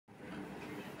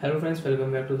Hello friends,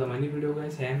 welcome back to the money video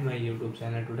guys and my YouTube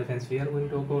channel. Today friends we are going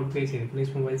to talk about guys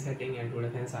Infinix mobile setting, and today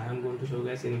friends I am going to show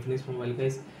guys Infinix mobile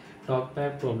guys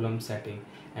talkback problem setting.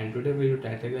 And today we will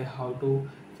title guys how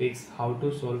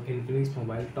to solve Infinix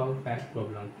mobile talkback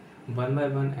problem one by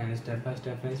one and step by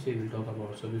step friends we will talk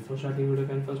about. So before starting video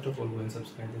friends, first of all go and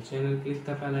subscribe the channel, click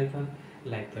the bell icon,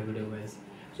 like the video guys.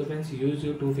 So friends, use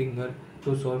your two finger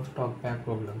to solve talkback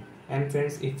problem. And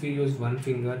friends, if you use one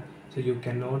finger, so you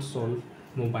cannot solve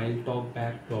mobile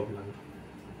talkback problem.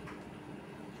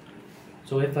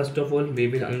 So first of all we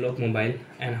will unlock mobile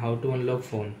and how to unlock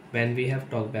phone when we have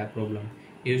talkback problem.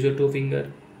 Use your two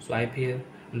finger, swipe here,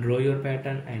 draw your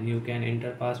pattern, and you can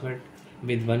enter password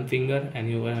with one finger and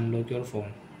you will unlock your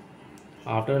phone.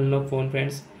 After unlock phone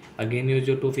friends, again use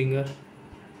your two finger,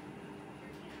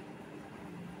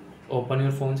 open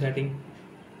your phone setting,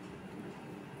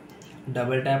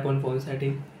 double tap on phone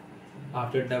setting.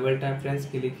 After double tap friends,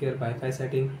 click here Wi-Fi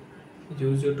setting,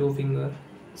 use your two finger,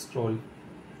 scroll,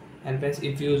 and friends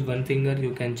if you use one finger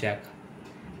you can check,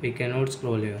 we cannot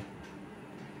scroll here.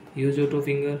 Use your two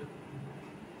finger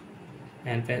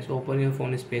and friends open your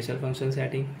phone special function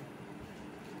setting.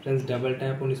 Friends double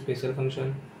tap on special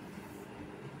function.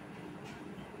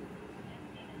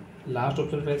 Last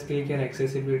option friends, click here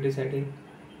accessibility setting,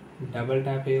 double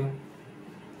tap here.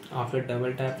 After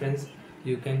double tap friends,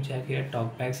 you can check here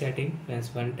talkback setting. Friends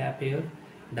one tap here,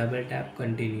 double tap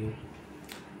continue.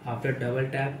 After double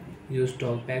tap use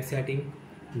talkback setting,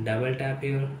 double tap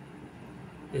here,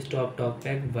 stop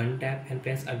talkback, one tap, and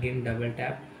press again double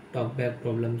tap, talkback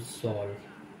problem solved.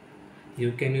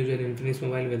 You can use your Infinix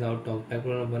mobile without talkback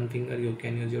problem, one finger you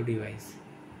can use your device.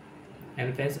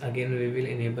 And friends again we will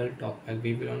enable talkback,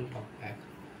 we will on talkback.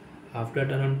 After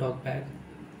turn on talkback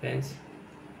friends,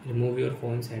 remove your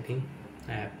phone setting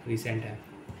app, recent app.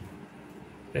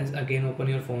 Friends again open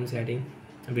your phone setting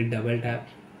with double tap.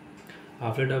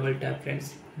 After double tap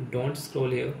friends, don't scroll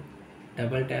here,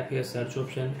 double tap here search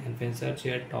option and then search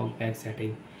here talkback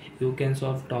setting. You can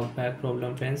solve talkback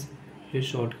problem friends with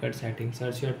shortcut setting.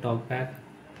 Search here talkback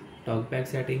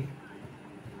setting,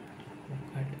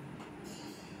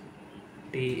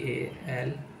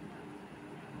 TALK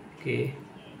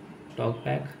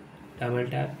talkback, double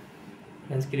tap.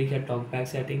 Friends click here talkback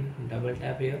setting, double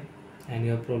tap here, and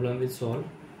your problem will solve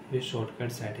with shortcut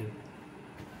setting.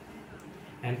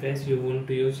 And friends you want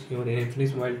to use your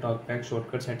Infinix mobile talkback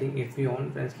shortcut setting. If you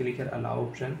want friends, click here allow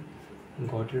option,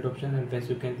 got it option, and friends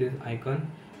you can this icon.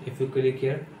 If you click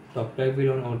here talkback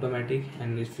will on automatic,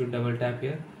 and if you double tap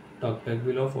here talkback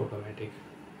will off automatic.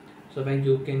 So friends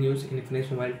you can use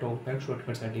Infinix mobile talkback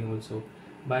shortcut setting also.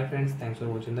 Bye friends, thanks for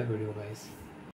watching the video guys.